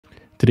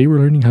Today we're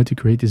learning how to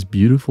create this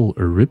beautiful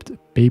ripped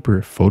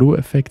paper photo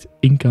effect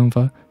in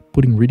Canva,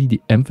 putting really the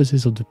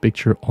emphasis of the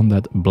picture on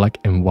that black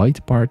and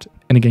white part,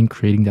 and again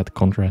creating that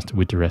contrast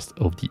with the rest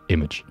of the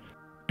image.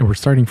 And we're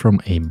starting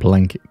from a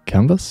blank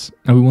canvas,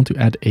 and we want to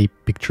add a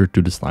picture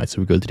to the slide.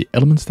 So we go to the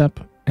Elements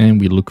tab, and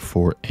we look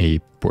for a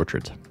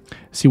portrait.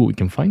 See what we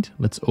can find.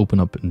 Let's open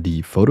up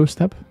the Photos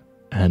tab.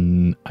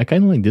 And I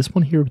kind of like this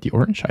one here with the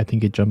orange. I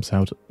think it jumps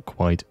out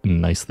quite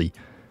nicely.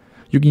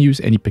 You can use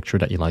any picture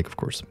that you like, of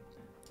course.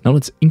 Now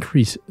let's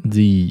increase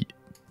the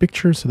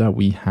picture so that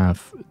we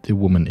have the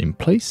woman in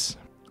place.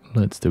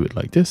 Let's do it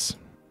like this.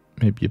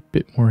 Maybe a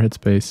bit more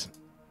headspace.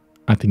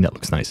 I think that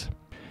looks nice.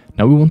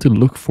 Now we want to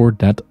look for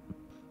that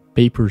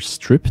paper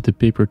strip, the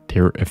paper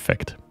tear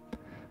effect.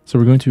 So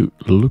we're going to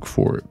look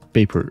for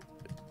paper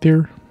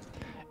tear.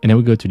 And then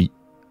we go to the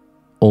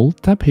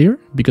Alt tab here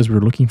because we're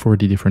looking for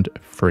the different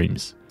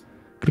frames.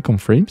 Click on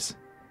frames.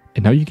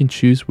 And now you can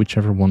choose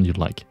whichever one you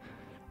like.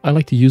 I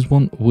like to use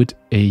one with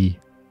a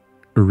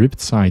ripped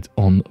side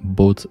on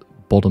both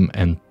bottom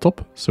and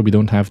top, so we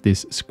don't have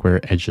these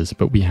square edges,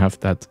 but we have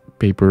that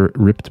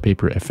ripped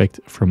paper effect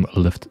from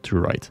left to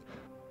right.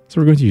 So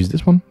we're going to use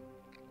this one,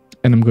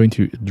 and I'm going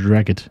to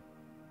drag it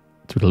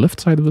to the left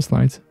side of the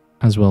slide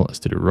as well as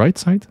to the right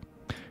side,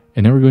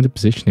 and then we're going to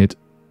position it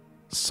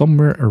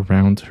somewhere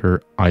around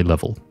her eye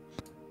level.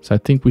 So I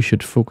think we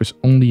should focus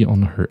only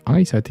on her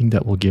eyes. I think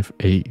that will give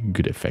a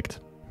good effect.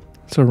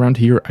 So around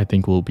here, I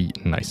think will be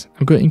nice.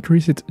 I'm going to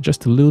increase it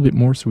just a little bit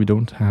more so we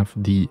don't have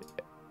the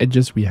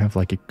edges. We have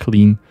like a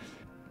clean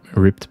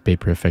ripped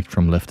paper effect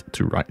from left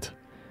to right.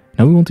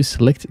 Now we want to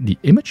select the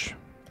image,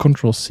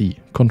 Ctrl C,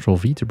 Ctrl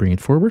V to bring it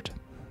forward.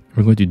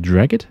 We're going to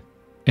drag it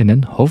and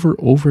then hover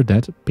over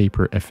that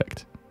paper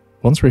effect.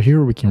 Once we're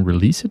here, we can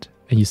release it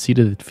and you see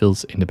that it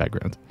fills in the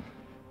background.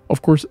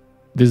 Of course,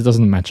 this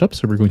doesn't match up,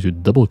 so we're going to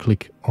double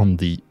click on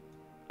the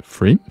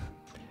frame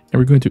and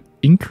we're going to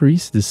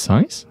increase the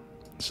size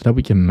so that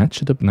we can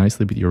match it up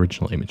nicely with the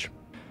original image.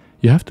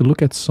 You have to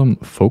look at some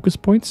focus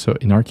points. So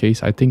in our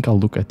case, I think I'll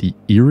look at the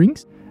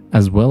earrings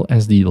as well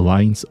as the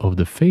lines of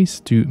the face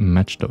to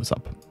match those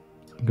up.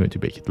 I'm going to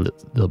make it a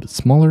little bit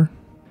smaller,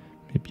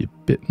 maybe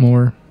a bit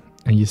more.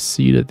 And you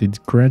see that it's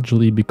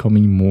gradually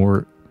becoming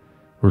more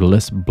or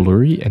less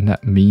blurry, and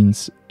that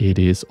means it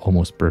is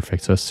almost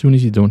perfect. So as soon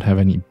as you don't have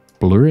any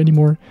blur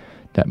anymore,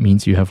 that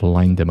means you have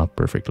lined them up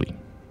perfectly.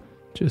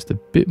 Just a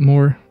bit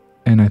more.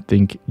 And I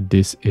think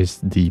this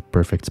is the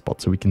perfect spot.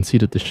 So we can see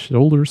that the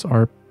shoulders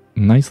are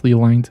nicely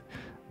aligned.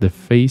 The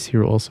face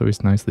here also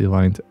is nicely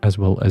aligned, as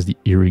well as the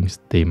earrings,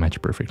 they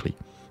match perfectly.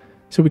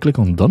 So we click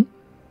on done,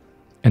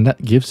 and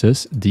that gives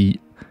us the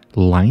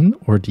line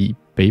or the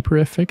paper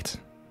effect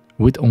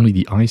with only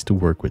the eyes to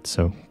work with.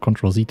 So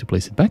Ctrl Z to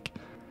place it back.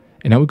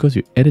 And now we go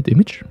to edit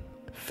image,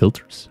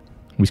 filters.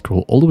 We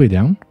scroll all the way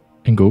down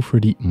and go for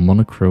the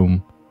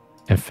monochrome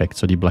effect,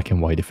 so the black and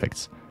white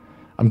effects.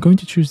 I'm going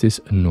to choose this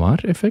noir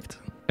effect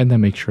and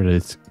then make sure that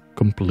it's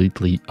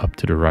completely up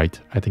to the right.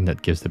 I think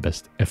that gives the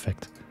best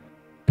effect.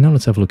 And now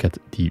let's have a look at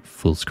the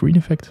full screen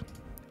effect.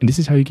 And this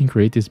is how you can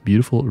create this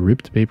beautiful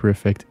ripped paper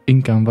effect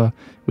in Canva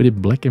with a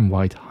black and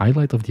white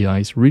highlight of the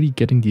eyes, really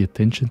getting the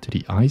attention to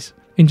the eyes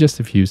in just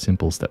a few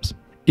simple steps.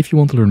 If you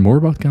want to learn more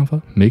about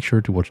Canva, make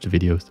sure to watch the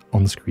videos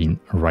on the screen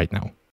right now.